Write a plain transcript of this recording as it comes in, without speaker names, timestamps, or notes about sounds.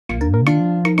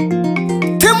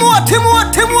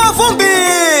timu wa vumbi,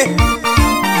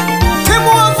 timu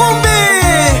wa vumbi,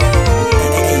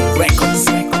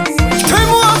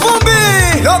 timu wa vumbi,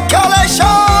 Lukelesha,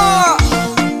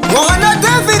 wana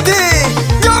Devid,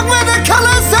 Myamwezi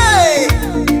kalese,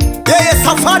 yeye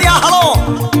safari ya halo,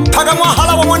 Kang'wa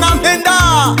Halawa mwanampenda,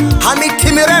 hamiti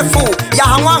mirefu ya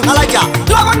halaja,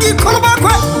 lava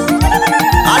gikulubakwe,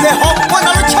 ale hopo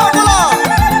na Luchagula,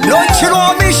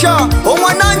 Luchagula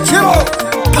Mpya,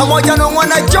 pamoja na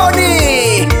mwana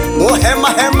Johnny muhema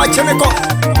hema chemeko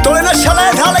tole na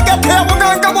Sherehe halegate ya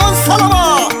muganga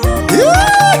Masome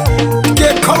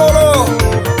Gekololo.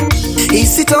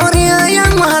 Historia ya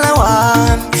Halawa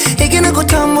igina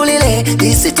kutambulile,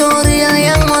 historia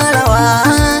ya Halawa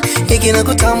igina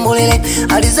kutambulile,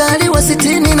 alizaliwa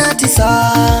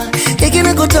 69,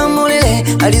 igina kutambulile,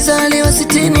 alizaliwa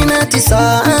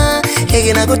 69,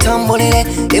 igina kutambulile,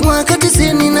 mwaka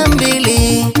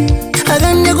 92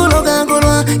 aganya kuloga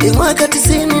kulwa, mwaka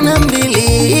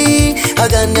 92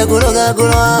 aganya kuloga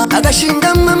kulwa,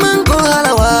 agashinga mamango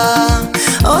Halawa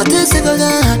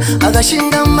otesekaga,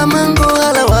 agashinga mamango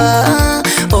Halawa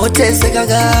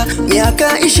otesekaga,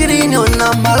 miaka 20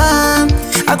 Omabala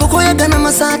akukoyaga na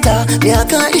masata,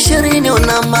 miaka 20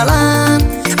 Omabala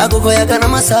akukoyaga na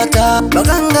masata,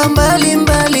 baganga mbali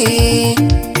mbali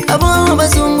abo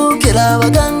bazungukira,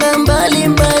 baganga mbali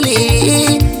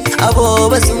mbali abo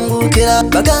bazungukira,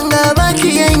 baganga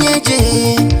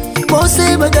bakiyenyeji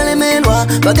bose bagalemelwa,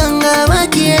 baganga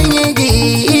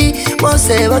bakiyenyeji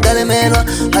bose bagalemelwa,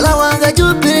 Halawa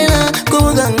gajupilila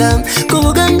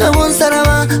kubuganga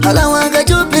bonsaraba, Halawa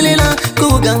gajupilila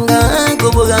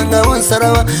kubuganga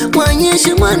bonsaraba,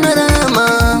 mwanyeshi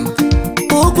mwanarama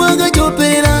ukwaga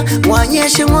jupilila,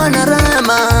 mwanyeshi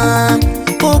mwanarama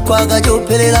ukwaga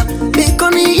jupilila,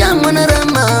 bikoni ya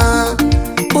mwanarama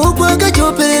ukwaga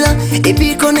jupilila,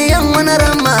 ibikoni ya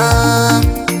mwanarama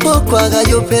ukwaga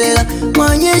jupilila,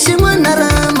 mwanyeshi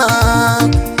mwanarama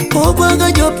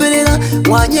ukwaga jupilila,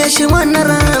 mwanyeshi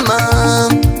mwanarama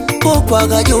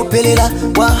ukwaga jupilila,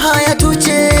 wahaya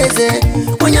tucheze,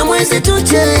 Mnyamwezi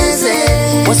tucheze,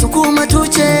 wasukuma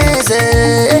tucheze,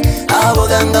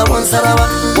 aboganga bonsaraba,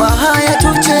 wahaya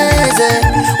tucheze,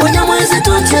 Mnyamwezi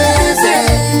tucheze,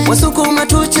 wasukuma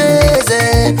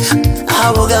tucheze,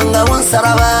 aboganga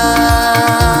bonsaraba.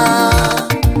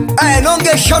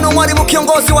 Nonge shono mwalimu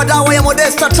kiongozi wa dawa ya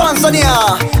Modesta Tanzania,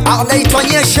 anaitwa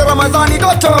Nyeshe Ramadhani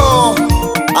Doto,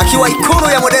 akiwa ikulu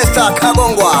ya Modesta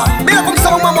Kagongwa, bila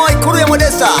kumsahau mama wa ikulu ya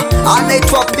Modesta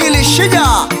anaitwa Pili Shija,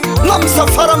 na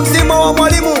msafara mzima wa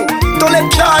mwalimu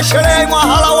toleka sherehe mwa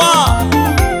Halawa.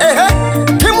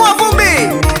 Timu wa vumbi,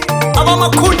 aba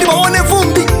makundi waone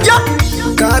vumbi ya.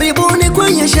 Karibuni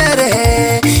kwenye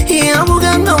sherehe ya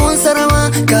muganga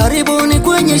Mpya, karibuni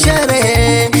kwenye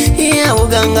sherehe ya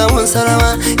muganga Mpya,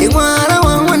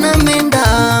 Halawa mwanamenda,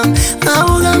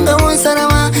 muganga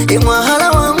Mpya,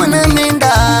 Halawa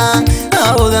mwanamenda,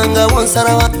 muganga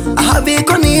Mpya,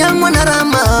 ahabikoni ya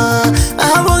mwanarama,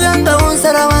 muganga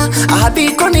Mpya,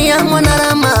 ahabikoni ya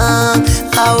mwanarama,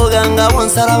 muganga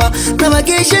Mpya,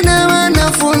 nabageshe na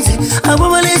wanafunzi abo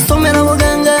balisomera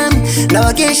muganga,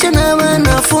 nabageshe na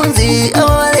wanafunzi abo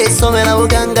balisomera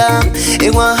muganga,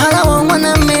 Halawa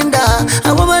mwanamenda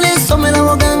abo balisomera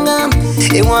muganga,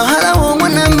 Halawa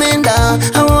mwanamenda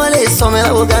abo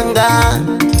balisomera muganga,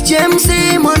 James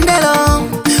Mondelo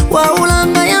wa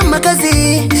ulanga ya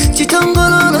makazi,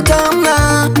 chitongolo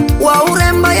lutanga wa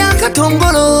uremba ya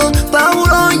katongolo,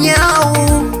 Paulo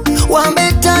Nyau wa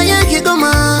mbeta ya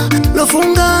Kigoma,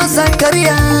 Lufunga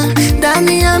Zakaria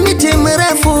ndani ya miti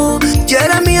mirefu,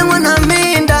 Jeremia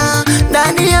mwanamenda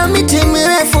ndani ya miti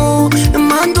mirefu,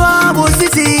 Mandwa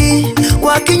Bosisi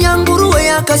wa Kinyanguruwe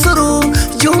ya Kasuru,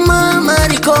 Juma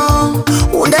Mariko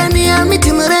ndani ya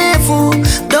miti mirefu,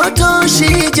 Doto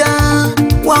Shija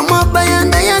wa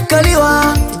Mabayanda ya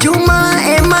Kaliwa, Juma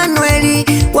Emmanueli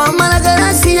wa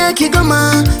Malagarasi ya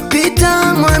Kigoma,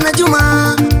 Peter Mwana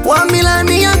Juma wa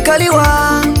Milani ya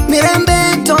Kaliwa, Mirembe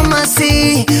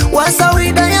Tomasi wa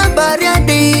Saurida ya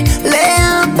Bariadi,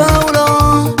 Lea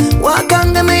Paulo wa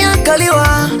Kang'wa ya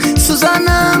Kaliwa,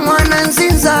 Suzana Mwana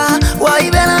Nzinza wa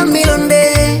Ibela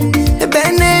Milonde,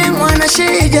 Bene Mwana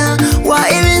Shija wa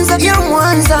Irinza ya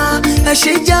Mwanza,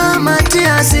 Shija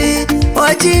Matiasi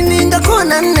wa Jininga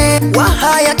Konane,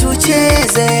 wahaya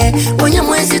tucheze,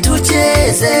 Mnyamwezi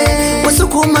tucheze,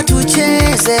 wasukuma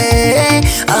tucheze,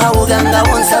 aboganga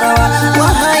Mpya,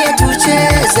 wahaya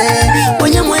tucheze,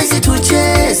 Mnyamwezi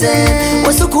tucheze,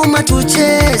 wasukuma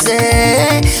tucheze,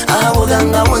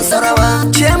 aboganga Mpya,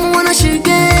 Chemu wana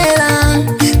Shigera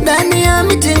ndani ya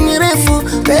miti mirefu,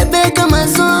 Rebeka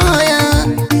Mazoya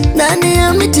ndani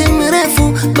ya miti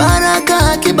mirefu,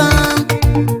 Baraka Akiba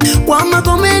wa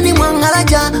Magoma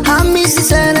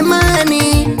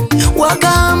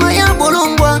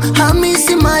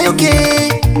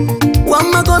mwenge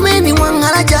Wamagomeni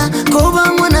wangaraja koba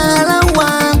mwana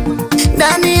Halawa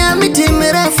ndani ya miti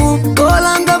mirefu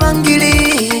Kalanga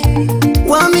bangili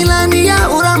wa milani ya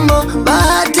urambo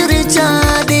Bahati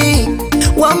Richadi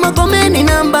Wamagomeni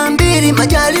namba 2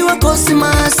 majali wa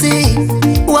Kosimasi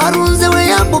warunze we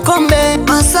ya Bukombe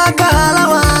Masaka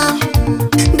Halawa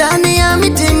ndani ya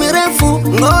miti mirefu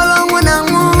Ngolo mwana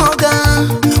Mwoga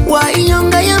wa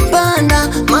Inyonga ya Mpanda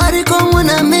Mariko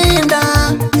mwana Menda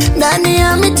ndani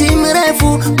ya miti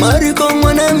mirefu Mariko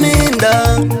mwana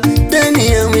Menda ndani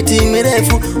ya miti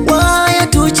mirefu waya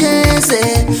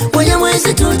tucheze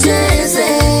Mnyamwezi tucheze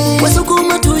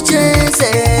Wasukuma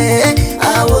tucheze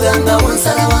Awuganga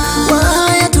wansalawa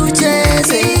waya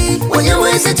tucheze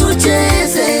Mnyamwezi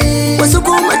tucheze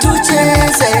Wasukuma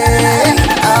tucheze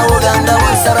Awuganga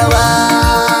wansalawa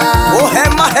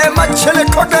Ohema hema chele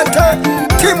kodete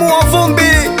timu wa vumbi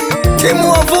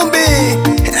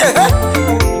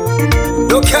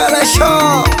Lukelesha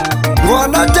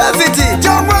Mwana Devid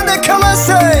Jamwane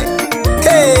Kalase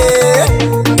Hey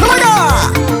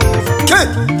Kalanga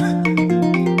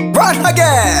Right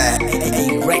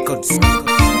again Records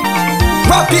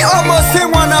Papi Omosi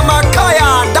Mwana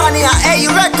Makaya ndani ya A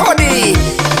Rekodi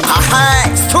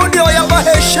Studio ya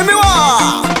waheshimiwa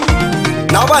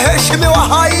na waheshimiwa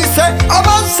haise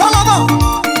Abansalama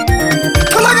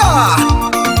Kalanga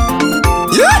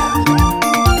Yeah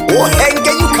Ohenge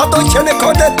yukato chene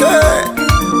kodete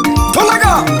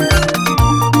Kalanga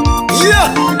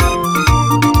Yeah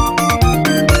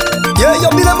Yeah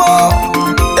yo milemo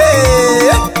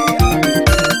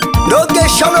Noge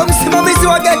Shalom msimamizi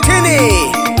wa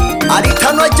getini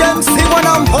Alitanwa James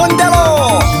Mwanamalonde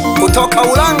kutoka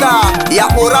Ulanga ya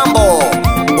Urambo.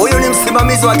 Huyu ni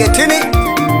msimamizi wa getini.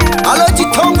 Aloji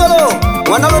Tongolo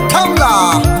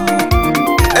Wanalotamla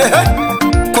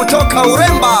kutoka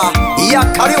Uremba ya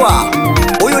Kaliwa.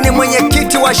 Huyu ni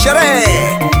mwenyekiti wa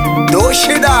sherehe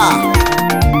Doshida.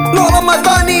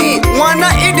 Ramadhani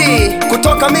Mwanaidi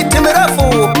kutoka miti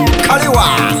mirefu Kaliwa.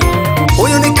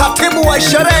 Huyu ni katibu wa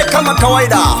sherehe kama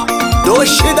kawaida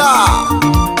Doshida.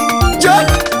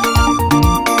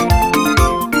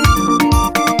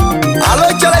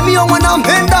 Alo Jeremia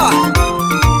Mwanampenda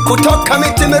kutoka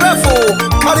miti mirefu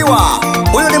Kaliwa.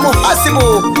 Huyu ni muhasibu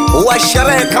wa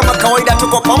sherehe kama kawaida,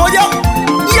 tuko pamoja.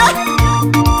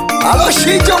 Alo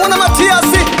Shijo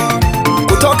Matiasi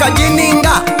kutoka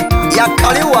Jininga ya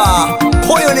Kaliwa.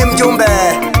 Huyu ni mjumbe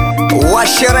wa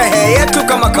sherehe yetu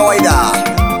kama kawaida.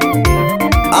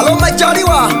 Alo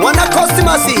Majaliwa Mwana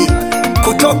Kosimasi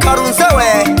kutoka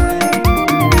Runzewe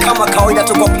kama kawaida,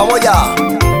 tuko pamoja.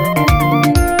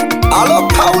 Alo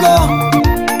Paulo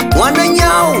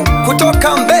Mwananyau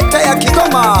kutoka Mbeta ya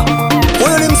Kigoma.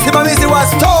 Huyu ni msimamizi wa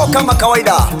store kama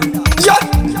kawaida.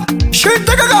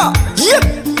 Shitagaga.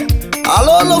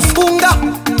 Alo Lofunga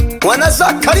Mwana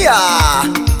Zakaria.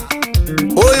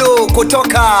 Huyu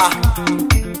kutoka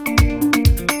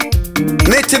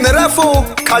miti mirefu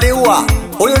Kaliwa.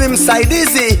 Huyu ni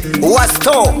msaidizi wa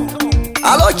store.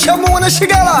 Alo Chemu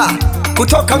Mwanashigala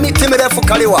kutoka miti mirefu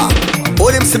Kaliwa.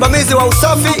 Huyu ni msimamizi wa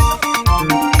usafi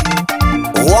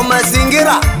wa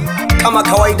mazingira kama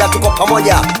kawaida, tuko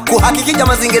pamoja kuhakikisha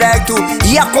mazingira yetu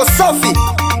yako safi.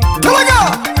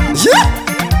 Kalanga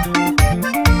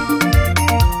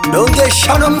Donge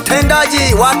Shano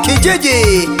mtendaji wa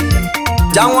kijiji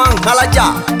Jangwangalaja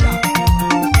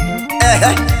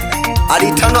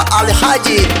Alitanwa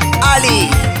Alhaji Ali,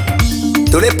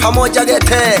 tule pamoja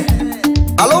gete.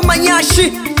 Alo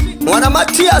Manyashi Mwana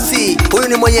Matiasi, huyu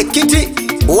ni mwenyekiti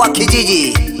wa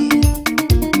kijiji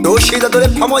Doshida, tule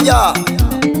pamoja.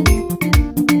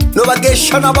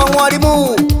 Nobagesha na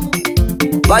mwalimu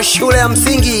wa shule ya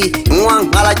msingi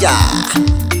Mwangalaja.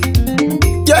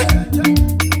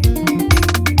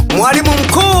 Mwalimu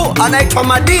mkuu anaitwa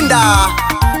Madinda.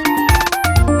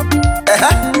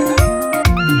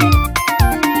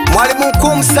 Mwalimu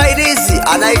mkuu msaidizi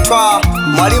anaitwa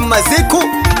Mwalimu Maziku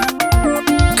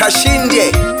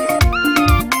Kashindie.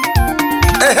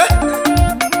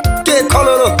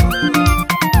 Kikololo.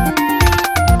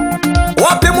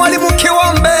 Wapi Mwalimu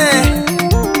Kiwombe,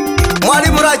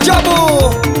 Mwalimu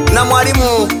Rajabu na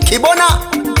Mwalimu Kibona?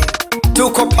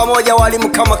 Tuko pamoja walimu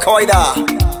kama kawaida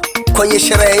kwenye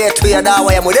sherehe yetu ya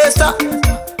dawa ya Modesta.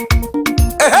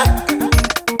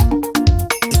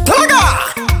 Kalanga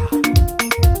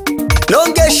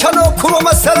Nonge Shano Kuro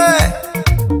Masere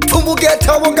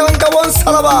Tumbugeta Muganga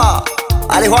Wonsaraba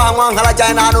Aliwa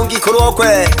Mwangalaja na Nungi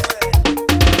Kurokwe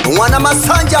Mwana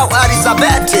Masanja wa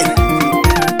Elizabeth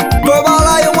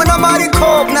Omabala yo Mwana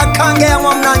Mariko na Kange ya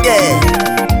Mwamnange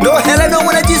No Heleno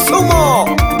Mwana Jisumo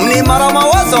Mni Marama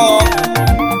Wazo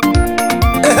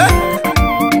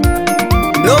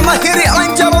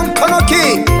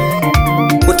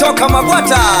kutoka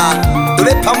Magwata,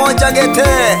 tule pamoja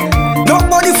gete.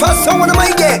 Nobody fast someone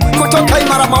maige kutoka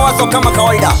Imara Mawazo kama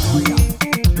kawaida.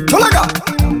 Tulaga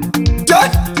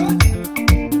Jet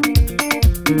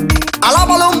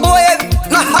Alaba Lomboye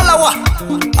na Halawa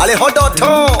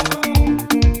Alihodoto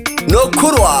no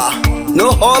kurwa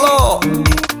no holo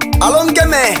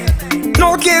alongeme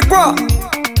no kikwa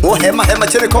hema hema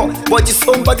chereko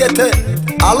wajisomba gete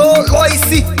alo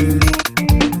loisi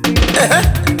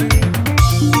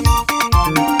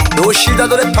no shida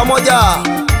dole pamoja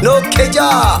no keja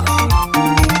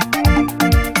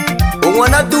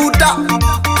wana duda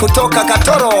kutoka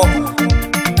Katoro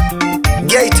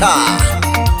Geita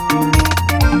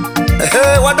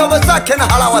wadogo zake na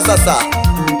Halawa sasa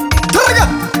taraga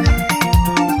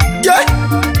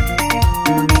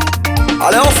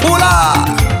Aleofula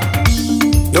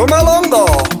no malongo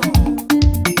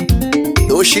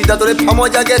no shida dole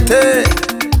pamoja gete.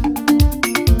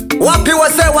 Wapi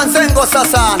wase wanzengo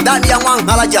sasa ndani ya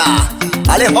Mwanghalaja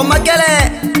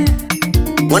Alehomagele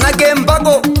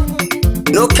Mwanagembago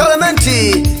no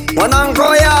Kelementi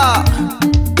Mwanangoya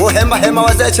hema hema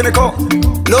wazee chiniko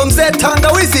no mzee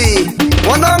Tangawizi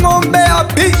Mwanang'ombe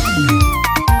api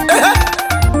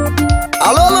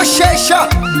Alolo Shesha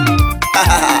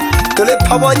tule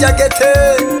pamoja gete.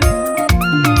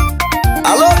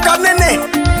 Alo Kanene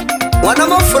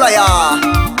Wanamofulaya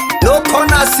no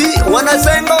Konasi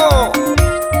Wanazengo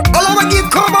Alo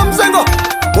Magikoma Mzengo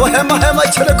hema hema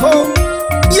chiniko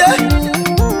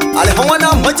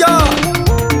Alehomwana Mmoja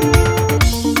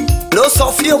no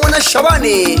Sofia Mwana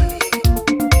Shabani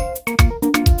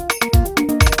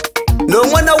no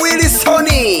Mwana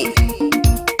Wilsoni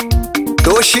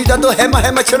do shida do hema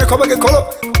hema chene kwa bagekolo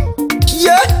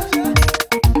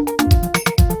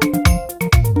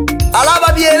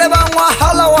Alaba biele ba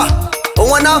Halawa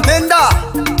Mwana Mpenda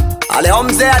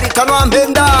Alehomze alitano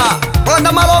Mpenda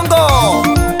Mwanamalonde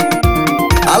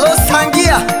Alo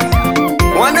Sangia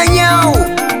Mwana Nyau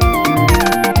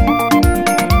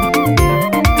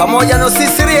pamoja no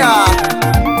Sisiria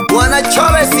Mwana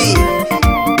Chalesi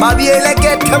Babiele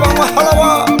gete ba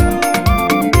Halawa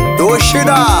do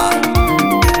shida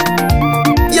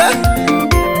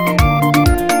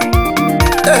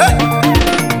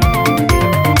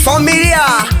familia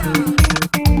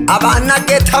abana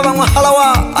geta ba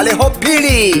Halawa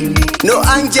Alehopili no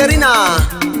Angelina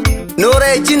no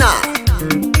Regina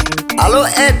alo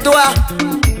Edwa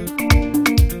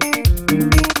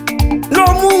no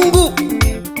Mungu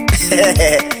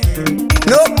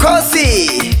no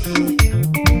Kosi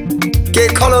ke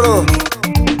Koloro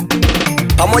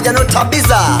pamoja no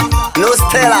Tabiza no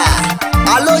Stella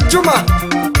alo Juma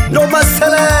no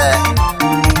Masele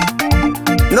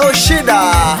no Shida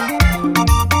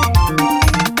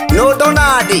no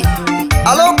Donadi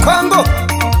alo Kwango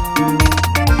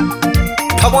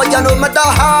pamoja no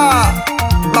Madaha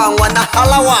bangwa na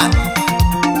Halawa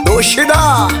no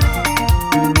Shida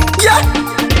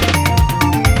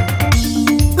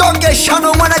Longesha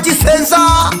no Mwana Jisenza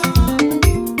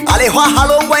Alehwa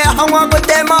Halongwa ya Hangwa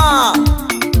Godema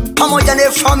pamoja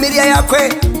na familia yakwe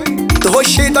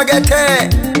tuhoshida gete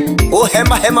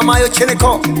hema hema mayo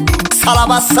chiniko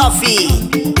salaba safi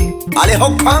Aleho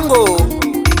Kwango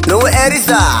no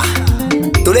Eriza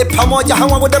tule pamoja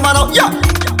Hangwa Godema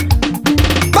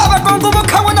Baba Kongo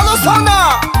Mkang'wa na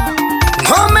Losona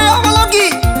home ya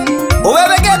Balogi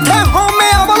uwewe gete home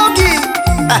ya Balogi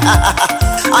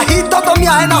ahito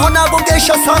tomia ena hona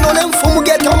gogesha sana ole mfumu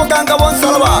gete muganga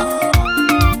bonsalaba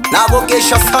na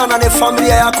gogesha sana ne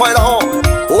familia yako elaho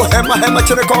hema hema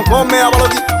chineko home ya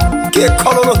Balogi ke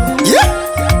kololo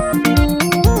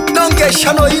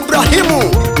nongesha no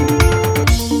Ibrahimu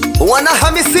wana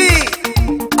Hamisi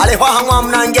Alehwa Hangwa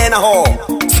mnangena ho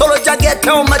solo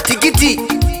jagete o matigiti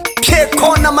ke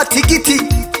kona matigiti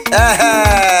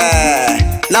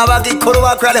na bagi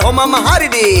koroba kwa Aleho mama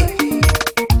Haridi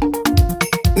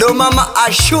no mama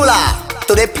Ashura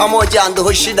tule pamoja ndo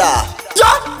hoshida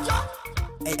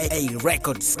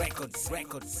records